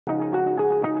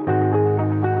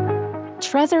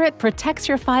Tresorit protects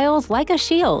your files like a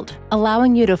shield,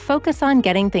 allowing you to focus on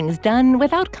getting things done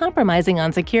without compromising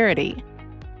on security.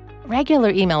 Regular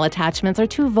email attachments are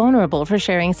too vulnerable for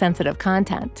sharing sensitive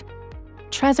content.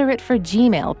 Tresorit for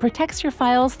Gmail protects your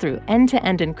files through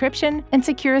end-to-end encryption and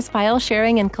secures file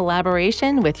sharing and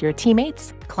collaboration with your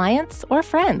teammates, clients, or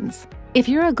friends. If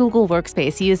you're a Google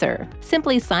Workspace user,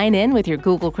 simply sign in with your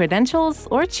Google credentials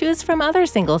or choose from other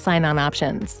single sign-on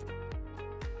options.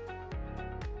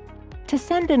 To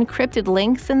send encrypted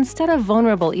links instead of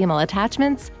vulnerable email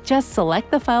attachments, just select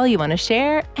the file you want to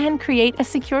share and create a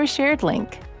secure shared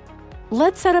link.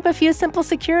 Let's set up a few simple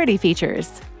security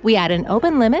features. We add an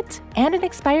open limit and an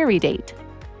expiry date,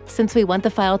 since we want the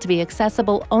file to be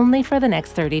accessible only for the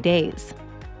next 30 days.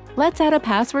 Let's add a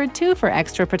password too for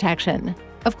extra protection.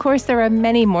 Of course, there are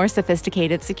many more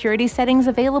sophisticated security settings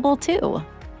available too.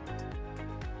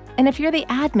 And if you're the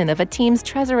admin of a team's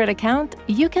Tresorit account,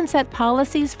 you can set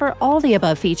policies for all the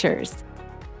above features.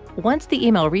 Once the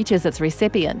email reaches its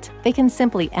recipient, they can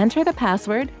simply enter the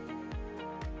password,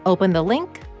 open the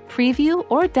link, preview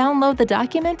or download the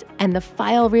document, and the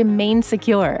file remains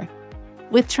secure.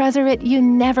 With Tresorit, you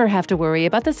never have to worry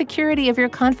about the security of your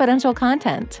confidential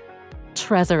content.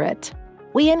 Tresorit.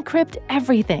 We encrypt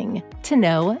everything to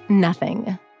know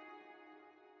nothing.